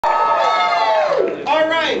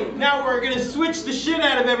right, now we're gonna switch the shit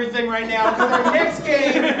out of everything right now because our next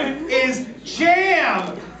game is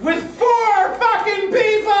Jam with 4 fucking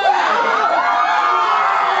people!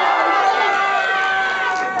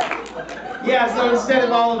 Yeah, so instead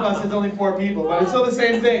of all of us, it's only 4 people, but it's still the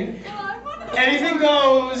same thing. Anything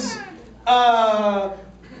goes.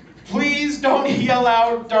 Please don't yell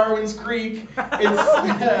out Darwin's Creek.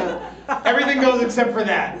 It's everything goes except for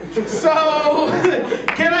that. So,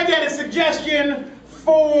 can I get a suggestion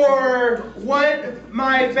for what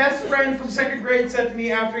my best friend from 2nd grade said to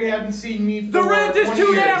me after he hadn't seen me for The rent is 20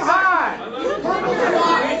 too years? damn high!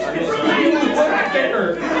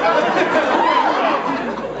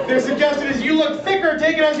 Their suggestion is you look thicker,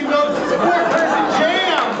 take it as you know this is a 4-person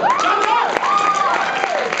jam!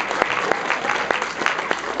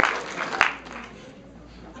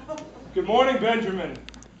 Good morning, Benjamin.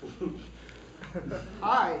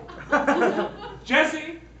 Hi.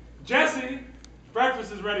 Jesse! Jesse!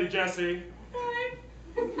 Breakfast is ready, Jesse.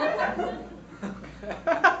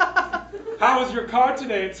 How was your car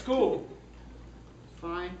today at school?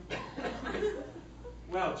 Fine.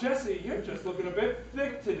 Well, Jesse, you're just looking a bit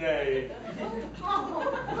thick today.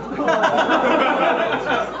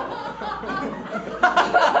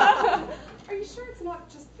 Are you sure it's not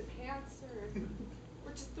just the pants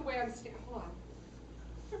or just the way I'm standing? Hold on.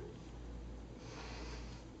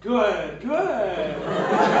 Good, good.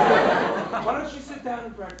 Why don't you sit down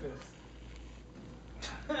and breakfast?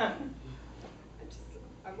 I'm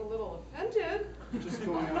a little offended. Just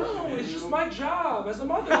going out. No, it's just my job as a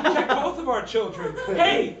mother to check both of our children.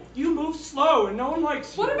 Hey, you move slow and no one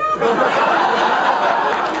likes you. What about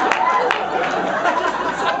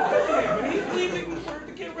But he's leaving for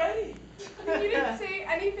to get ready. I mean, you didn't say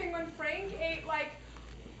anything when Frank ate like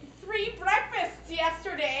 3 breakfasts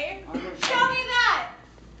yesterday. Show me that!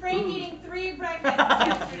 Frank eating 3 breakfasts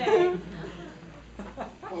yesterday.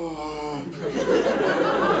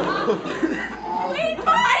 Eat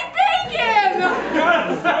my bacon!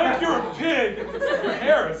 God, Frank, you're a pig. Your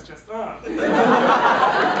hair is just up.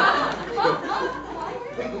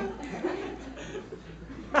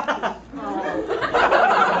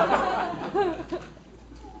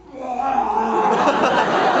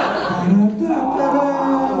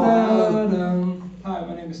 Hi,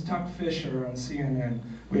 my name is Tuck Fisher on CNN.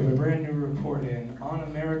 We have a brand new report in on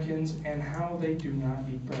Americans and how they do not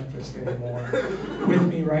eat breakfast anymore. With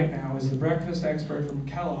me right now is the breakfast expert from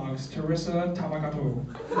Kellogg's, Teresa Tamagato.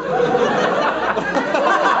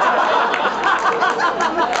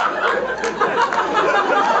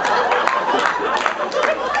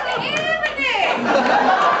 Good evening!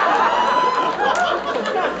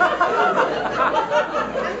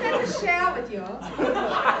 I'm going to share with you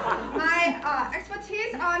my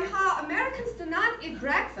expertise on how Americans do not eat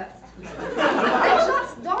breakfast. I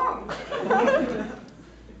just don't.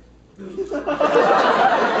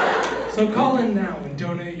 So call in now and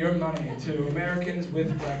donate your money to Americans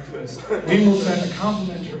with Breakfast. We will send a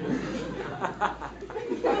complimentary.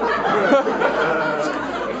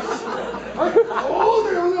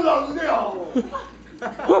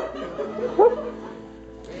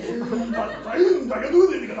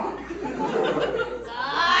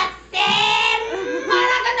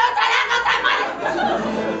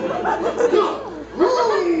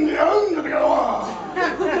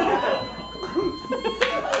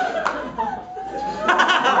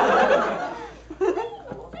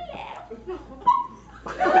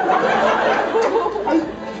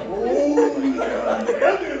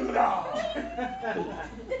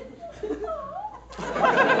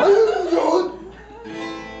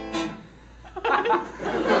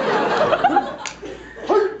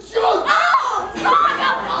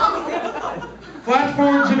 Flash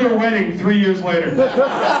forward to their wedding 3 years later. No!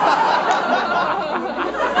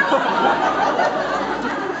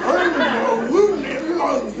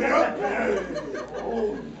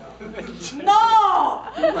 No!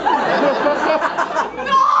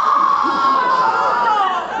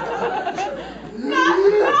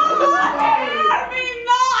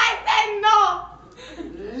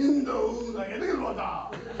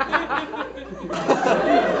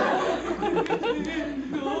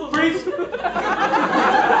 Freeze!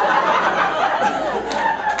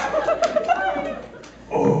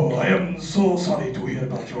 Oh, I am so sorry to hear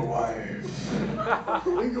about your wife.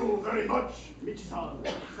 Thank you very much, Michi-san.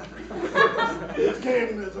 It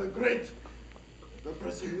came as a great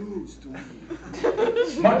depressing news to me.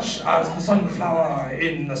 Much as the sunflower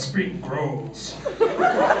in the spring grows,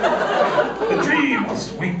 the tree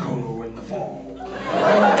must winkle in the fall.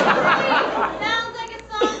 Sounds like a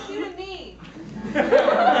song cue to me.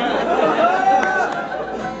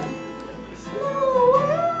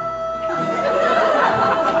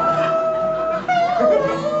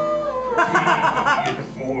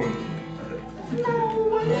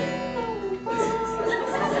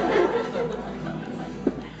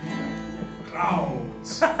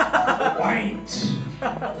 white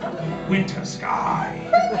winter sky.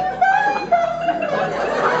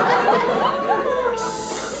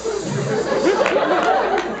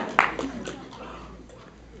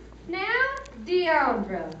 Now,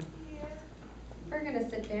 Deandra, we're gonna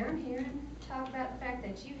sit down here and talk about the fact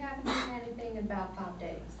that you haven't done anything in about 5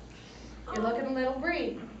 days. You're looking a little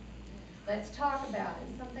green. Let's talk about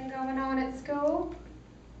it. Something going on at school?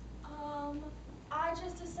 I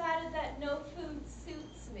just decided that no food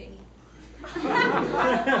suits me. I don't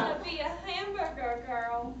want to be a hamburger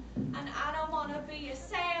girl, and I don't want to be a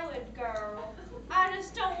salad girl. I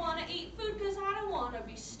just don't want to eat food because I don't want to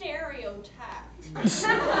be stereotyped.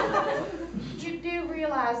 You do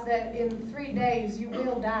realize that in 3 days you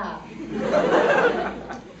will die.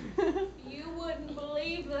 You wouldn't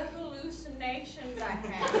believe the hallucinations I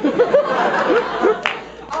have.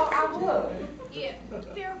 Oh, I would. Yeah,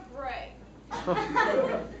 they're great.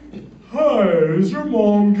 Hey, is your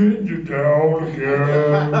mom getting you down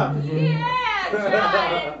again? Yeah,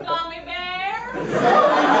 giant gummy bear.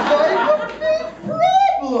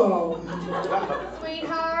 Problem.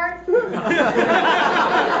 Sweetheart,